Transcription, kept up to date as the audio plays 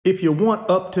If you want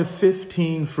up to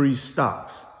 15 free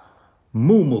stocks,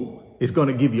 Moo is going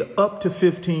to give you up to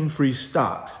 15 free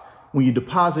stocks. When you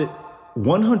deposit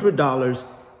 $100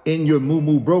 in your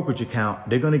Moo brokerage account,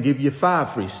 they're going to give you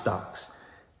 5 free stocks.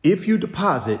 If you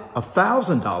deposit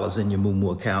 $1,000 in your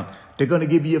Moo account, they're going to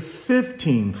give you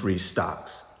 15 free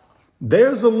stocks.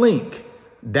 There's a link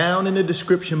down in the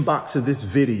description box of this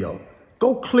video.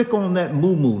 Go click on that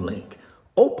Moo link.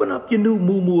 Open up your new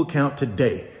Moo account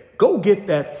today. Go get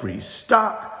that free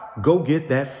stock. Go get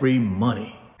that free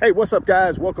money. Hey, what's up,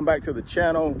 guys? Welcome back to the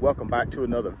channel. Welcome back to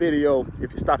another video.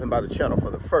 If you're stopping by the channel for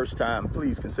the first time,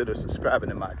 please consider subscribing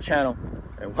to my channel.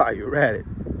 And while you're at it,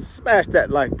 smash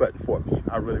that like button for me.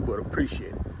 I really would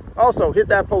appreciate it. Also, hit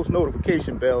that post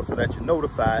notification bell so that you're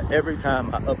notified every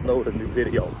time I upload a new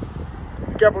video.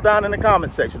 Be careful down in the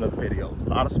comment section of the videos. A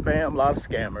lot of spam, a lot of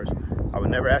scammers. I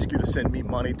would never ask you to send me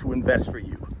money to invest for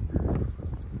you.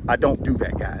 I don't do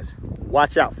that, guys.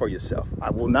 Watch out for yourself.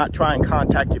 I will not try and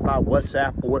contact you by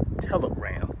WhatsApp or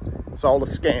Telegram. It's all a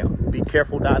scam. Be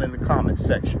careful down in the comment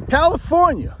section.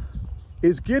 California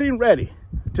is getting ready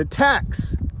to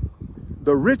tax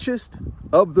the richest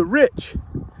of the rich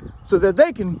so that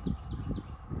they can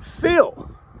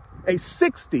fill a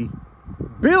 $60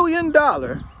 billion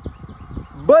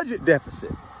budget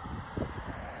deficit.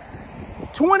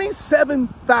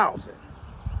 27,000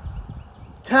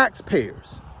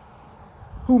 taxpayers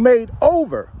who made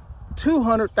over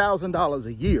 $200,000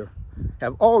 a year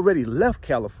have already left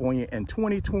California in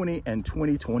 2020 and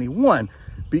 2021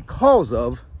 because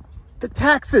of the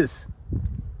taxes.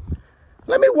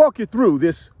 Let me walk you through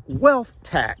this wealth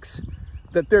tax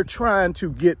that they're trying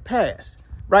to get passed.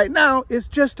 Right now, it's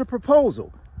just a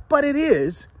proposal, but it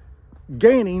is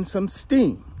gaining some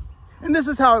steam. And this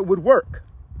is how it would work.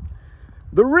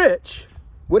 The rich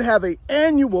would have an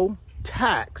annual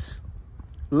tax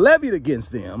levied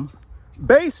against them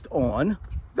based on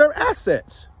their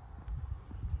assets.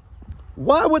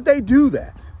 Why would they do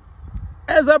that?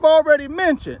 As I've already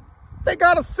mentioned, they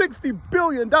got a $60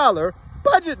 billion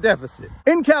budget deficit.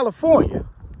 In California,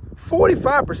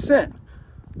 45%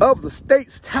 of the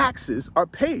state's taxes are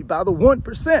paid by the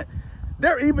 1%.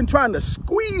 They're even trying to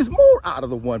squeeze more out of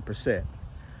the 1%.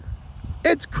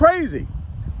 It's crazy.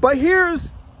 But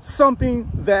here's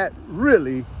something that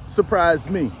really surprised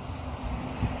me.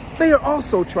 They are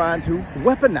also trying to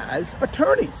weaponize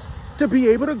attorneys to be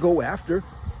able to go after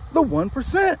the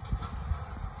 1%.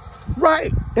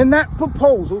 Right. In that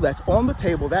proposal that's on the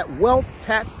table, that wealth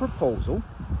tax proposal,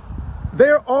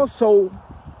 they're also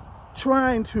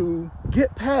trying to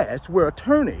get past where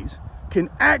attorneys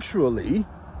can actually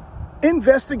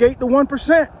investigate the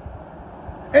 1%.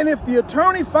 And if the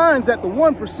attorney finds that the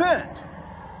 1%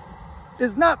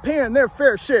 is not paying their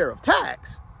fair share of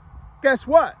tax, guess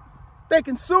what? They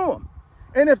can sue them.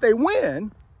 And if they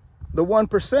win, the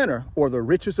 1%er, or the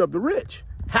richest of the rich,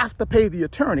 have to pay the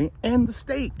attorney and the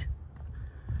state.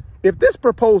 If this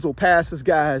proposal passes,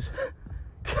 guys,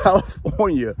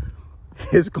 California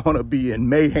is going to be in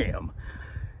mayhem.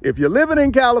 If you're living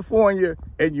in California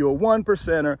and you're a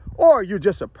 1%er, or you're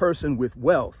just a person with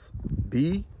wealth,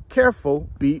 be careful,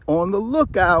 be on the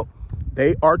lookout.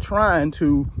 They are trying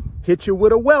to hit you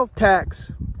with a wealth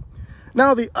tax.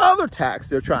 Now, the other tax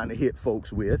they're trying to hit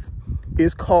folks with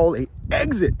is called an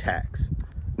exit tax.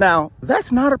 Now,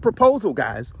 that's not a proposal,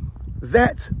 guys.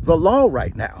 That's the law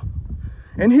right now.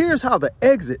 And here's how the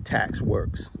exit tax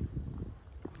works.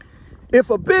 If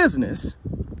a business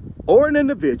or an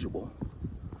individual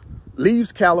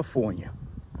leaves California,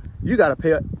 you got to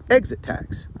pay an exit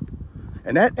tax.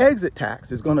 And that exit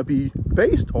tax is going to be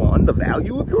based on the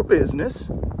value of your business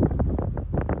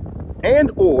and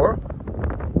or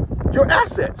your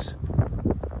assets.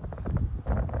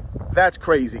 That's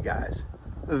crazy, guys.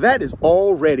 That is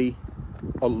already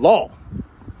a law.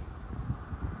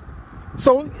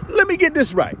 So let me get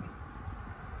this right.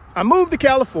 I moved to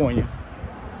California.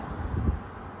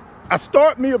 I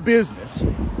start me a business.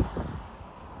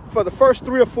 For the first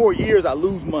 3 or 4 years, I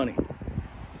lose money.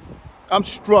 I'm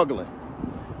struggling.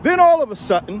 Then all of a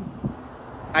sudden,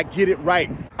 I get it right.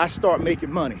 I start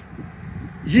making money.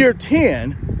 Year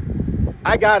 10,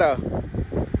 I got a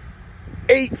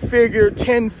 8-figure,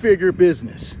 10-figure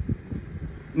business.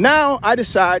 Now I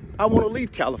decide I want to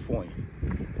leave California.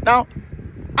 Now,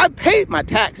 I paid my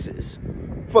taxes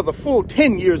for the full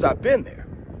 10 years I've been there.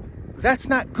 That's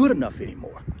not good enough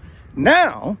anymore.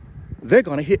 Now, they're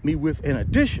going to hit me with an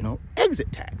additional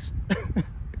exit tax.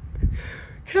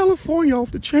 California off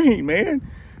the chain, man.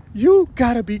 You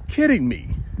gotta be kidding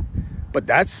me. But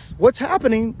that's what's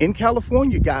happening in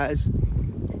California, guys.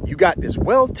 You got this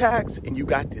wealth tax and you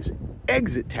got this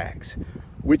exit tax,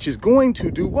 which is going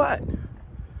to do what?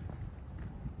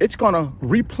 it's going to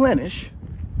replenish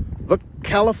the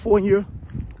California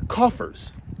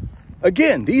coffers.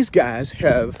 Again, these guys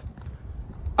have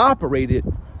operated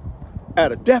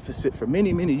at a deficit for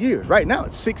many, many years. Right now,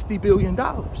 it's $60 billion.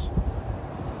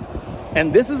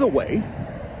 And this is a way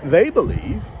they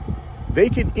believe they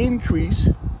can increase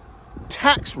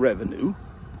tax revenue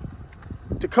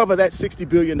to cover that $60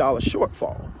 billion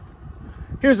shortfall.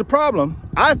 Here's the problem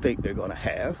I think they're going to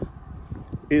have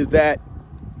is that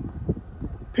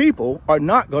people are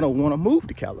not going to want to move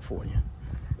to California.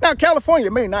 Now, California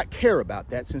may not care about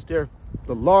that since they're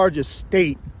the largest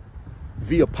state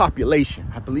via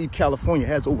population. I believe California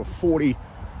has over 40+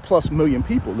 million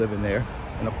people living there.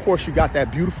 And of course, you got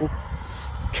that beautiful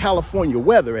California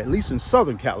weather, at least in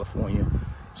Southern California.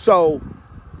 So,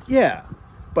 yeah,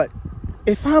 but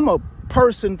if I'm a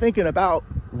person thinking about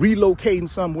relocating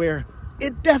somewhere,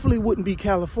 it definitely wouldn't be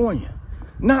California.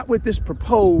 Not with this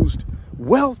proposed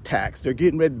wealth tax they're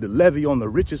getting ready to levy on the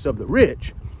richest of the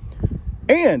rich.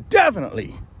 And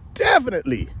definitely,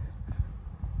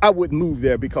 I wouldn't move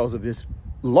there because of this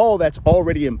law that's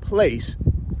already in place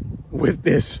with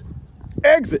this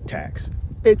exit tax.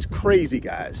 It's crazy,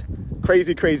 guys.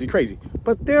 Crazy, crazy, crazy.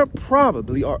 But there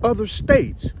probably are other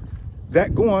states that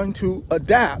are going to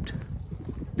adapt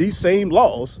these same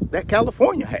laws that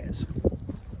California has.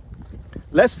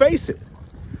 Let's face it,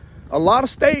 a lot of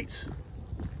states,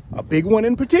 a big one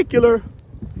in particular,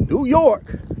 New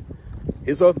York,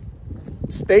 is a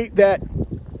state that,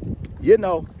 you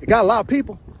know, it got a lot of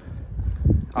people.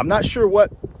 I'm not sure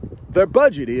what their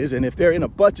budget is and if they're in a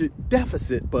budget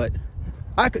deficit, but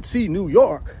I could see New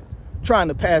York trying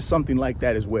to pass something like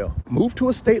that as well. Move to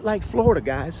a state like Florida,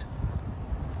 guys,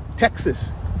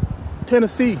 Texas,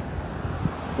 Tennessee,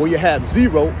 where you have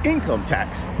zero income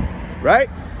tax, right?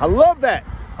 I love that.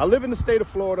 I live in the state of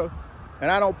Florida and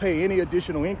I don't pay any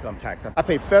additional income tax. I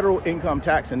pay federal income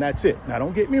tax and that's it. Now,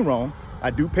 don't get me wrong. I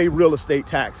do pay real estate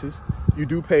taxes. You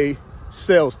do pay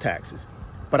sales taxes,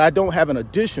 but I don't have an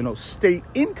additional state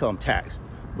income tax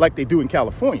like they do in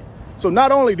California. So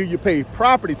not only do you pay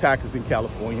property taxes in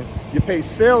California, you pay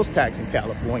sales tax in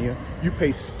California, you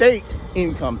pay state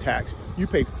income tax, you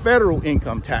pay federal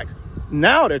income tax.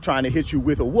 Now they're trying to hit you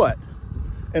with a what?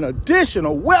 An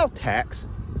additional wealth tax.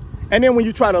 And then when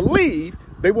you try to leave,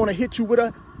 they want to hit you with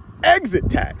an exit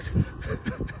tax.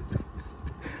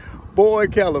 Boy,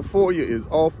 California is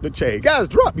off the chain. Guys,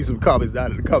 drop me some comments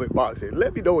down in the comment box and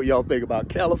let me know what y'all think about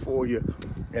California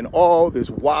and all this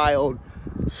wild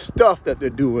stuff that they're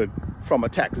doing from a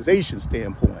taxation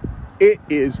standpoint. It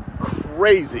is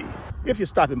crazy. If you're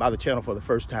stopping by the channel for the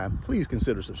first time, please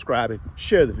consider subscribing,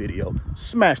 share the video,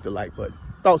 smash the like button.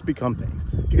 Thoughts become things.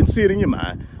 You can see it in your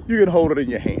mind. You can hold it in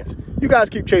your hands. You guys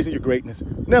keep chasing your greatness.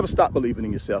 Never stop believing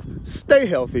in yourself. Stay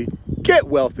healthy, get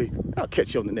wealthy, and I'll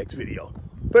catch you on the next video.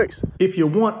 Peace. If you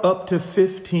want up to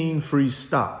 15 free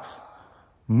stocks,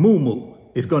 Moomoo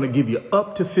is going to give you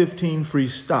up to 15 free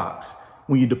stocks.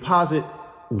 When you deposit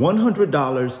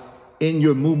 $100 in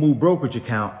your Moomoo brokerage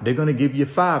account, they're going to give you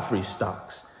 5 free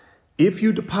stocks. If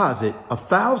you deposit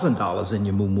 $1,000 in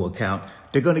your Moomoo account,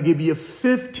 they're going to give you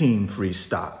 15 free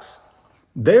stocks.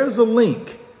 There's a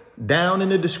link down in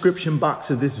the description box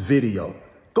of this video.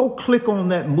 Go click on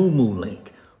that Moomoo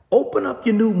link. Open up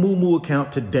your new Moomoo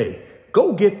account today.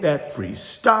 Go get that free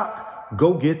stock.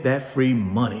 Go get that free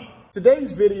money.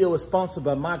 Today's video is sponsored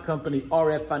by my company,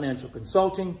 RF Financial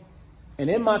Consulting. And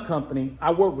in my company,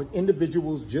 I work with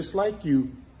individuals just like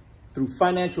you through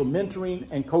financial mentoring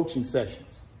and coaching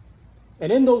sessions.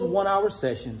 And in those 1-hour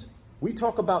sessions, we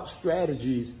talk about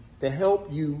strategies to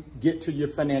help you get to your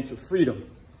financial freedom,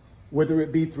 whether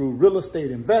it be through real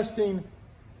estate investing,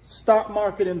 stock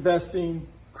market investing,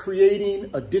 creating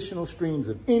additional streams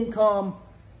of income,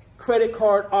 credit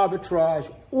card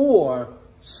arbitrage, or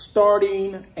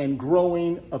starting and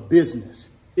growing a business.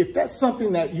 If that's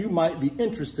something that you might be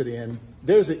interested in,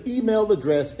 there's an email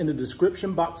address in the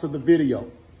description box of the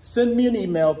video. Send me an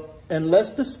email and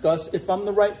let's discuss if I'm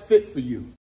the right fit for you.